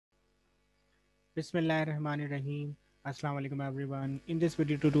Bismillahirrahmanirrahim. Assalamu alaikum everyone. In this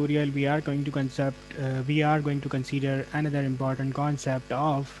video tutorial, we are going to consider another important concept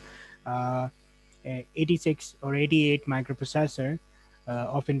of uh, 86 or 88 microprocessor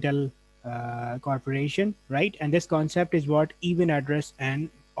of Intel Corporation, right? And this concept is what even address and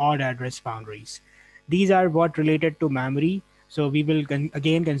odd address boundaries. These are what related to memory. So we will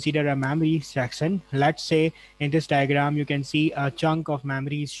again consider a memory section. Let's say in this diagram, you can see a chunk of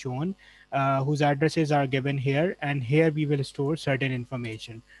memory is shown whose addresses are given here, and here we will store certain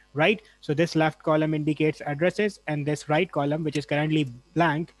information, right? So this left column indicates addresses, and this right column, which is currently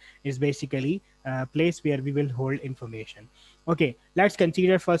blank, is basically a place where we will hold information. Okay, let's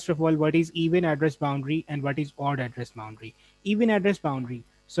consider first of all what is even address boundary and what is odd address boundary. Even address boundary,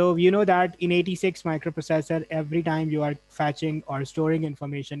 so you know that in 86 microprocessor, every time you are fetching or storing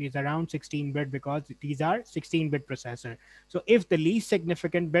information is around 16-bit because these are 16-bit processor. So if the least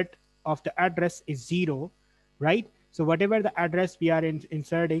significant bit of the address is 0, right? So whatever the address we are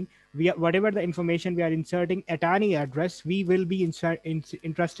inserting, whatever the information we are inserting at any address, we will be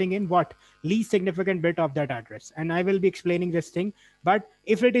interesting in what least significant bit of that address. And I will be explaining this thing. But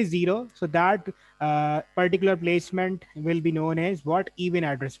if it is 0, so that particular placement will be known as what even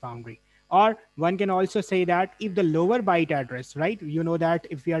address boundary. Or one can also say that if the lower byte address, right? You know that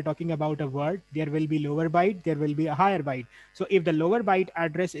if we are talking about a word, there will be lower byte, there will be a higher byte. So if the lower byte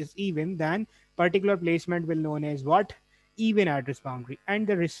address is even, then particular placement will known as what even address boundary, and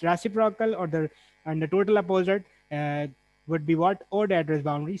the reciprocal or the total opposite would be what odd address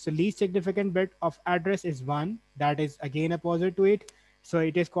boundary. So least significant bit of address is 1, that is again opposite to it, so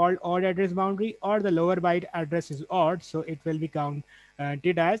it is called odd address boundary. Or the lower byte address is odd, so it will be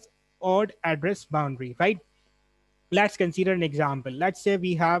counted as odd address boundary, right? Let's consider an example. Let's say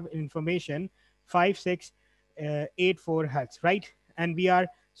we have information 5684 hex, right? And we are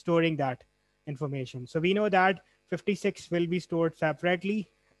storing that information. So we know that 56 will be stored separately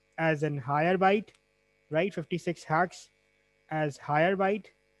as an higher byte, right? 56 hex as higher byte,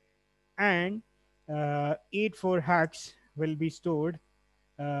 and 84 hex will be stored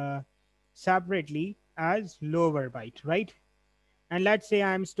uh, separately as lower byte, right? And let's say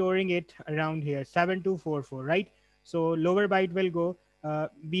I'm storing it around here 7244, right? So lower byte will go,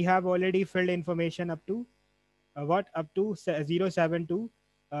 we have already filled information up to what up to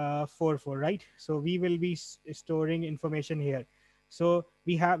 07244, right? So we will be storing information here. So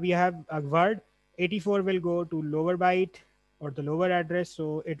we have a word 84 will go to lower byte or the lower address,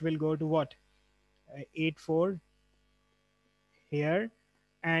 so it will go to what 84 here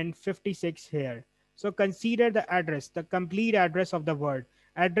and 56 here. So consider the address, the complete address of the word.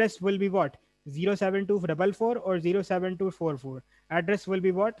 Address will be what? 07244 or 07244. Address will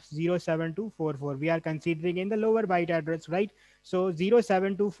be what? 07244. We are considering in the lower byte address, right? So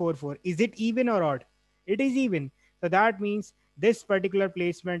 07244. Is it even or odd? It is even. So that means this particular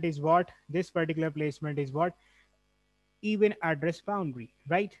placement is what? This particular placement is what? Even address boundary,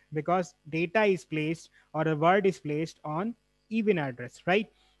 right? Because data is placed or a word is placed on even address, right?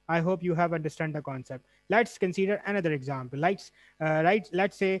 I hope you have understand the concept. Let's consider another example. Let's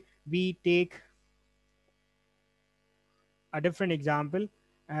say we take a different example,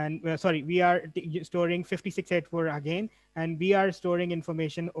 and sorry, we are storing 5684 again, and we are storing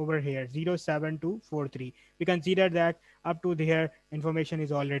information over here 07243. We consider that up to there information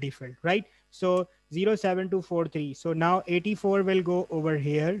is already filled, right? So 07243, so now 84 will go over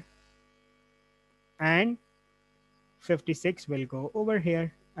here and 56 will go over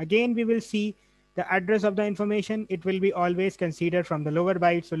here. Again, we will see the address of the information. It will be always considered from the lower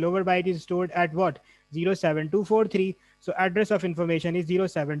byte. So lower byte is stored at what? 07243. So address of information is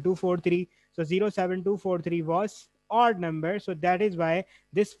 07243. So 07243 was odd number. So that is why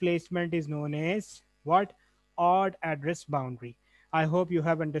this placement is known as what? Odd address boundary. I hope you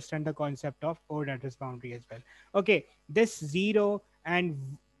have understand the concept of odd address boundary as well. Okay, this 0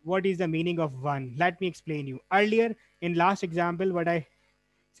 and what is the meaning of 1? Let me explain you. Earlier in last example what I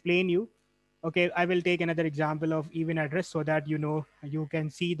explain you, okay, I will take another example of even address so that you know you can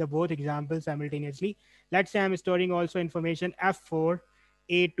see the both examples simultaneously. Let's say I'm storing also information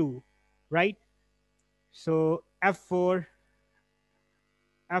f4a2, right? So f4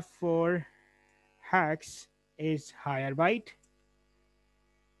 hex is higher byte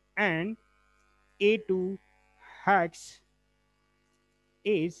and a2 hex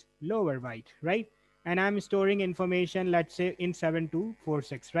is lower byte, right? And I'm storing information, let's say in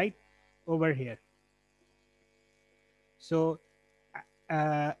 7246, right? Over here. So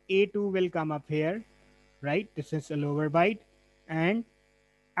A2 will come up here, right? This is a lower byte, and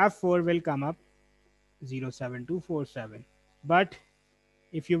F4 will come up 07247. But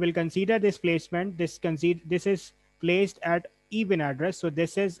If you will consider this placement, this is placed at even address, so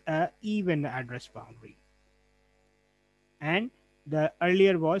this is a even address boundary, and the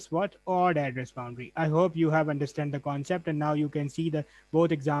earlier was what, odd address boundary. I hope you have understand the concept, and now you can see the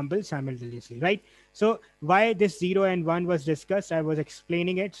both examples simultaneously, right? So why this 0 and 1 was discussed, I was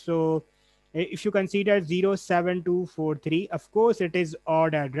explaining it. So if you consider 07243, of course it is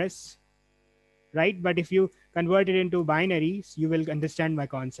odd address, right? But if you convert it into binaries, you will understand my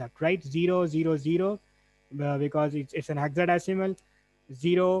concept, right? 000, because it's an hexadecimal.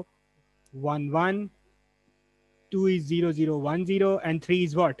 011, 2 is 0010, and 3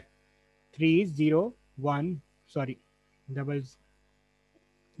 is what? 3 is 01, sorry, double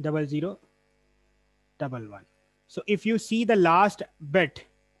double zero double one. So if you see the last bit,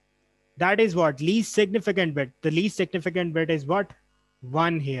 that is what, least significant bit. The least significant bit is what,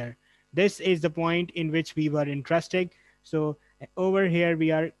 1 here. This is the point in which we were interested. So over here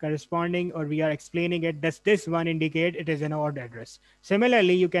we are corresponding, or we are explaining it. Does this one indicate it is an odd address?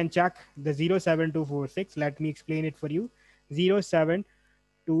 Similarly, you can check the 07246. Let me explain it for you.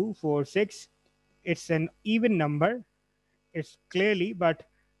 07246, it's an even number. It's clearly, but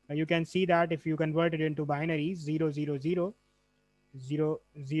you can see that if you convert it into binaries, 000, 0 0 1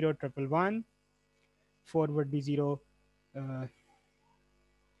 1, 4 would be 0.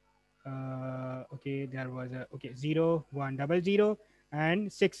 uh, okay, there was a, okay, 0 1 0 0,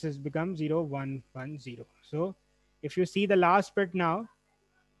 and 6 has become 0 1 1 0. So if you see the last bit now,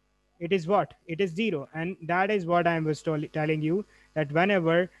 it is what, it is 0. And that is what I was telling you, that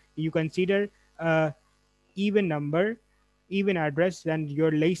whenever you consider a even number, even address, then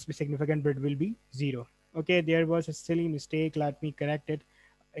your least significant bit will be 0. Okay, there was a silly mistake, let me correct it.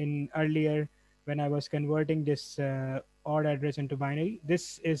 In earlier, when I was converting this odd address into binary,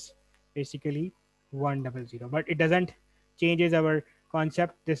 this is basically 100, but it doesn't changes our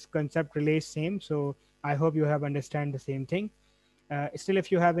concept. This concept relays same. So I hope you have understand the same thing. Still,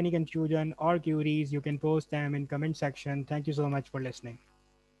 if you have any confusion or queries, you can post them in comment section. Thank you so much for listening.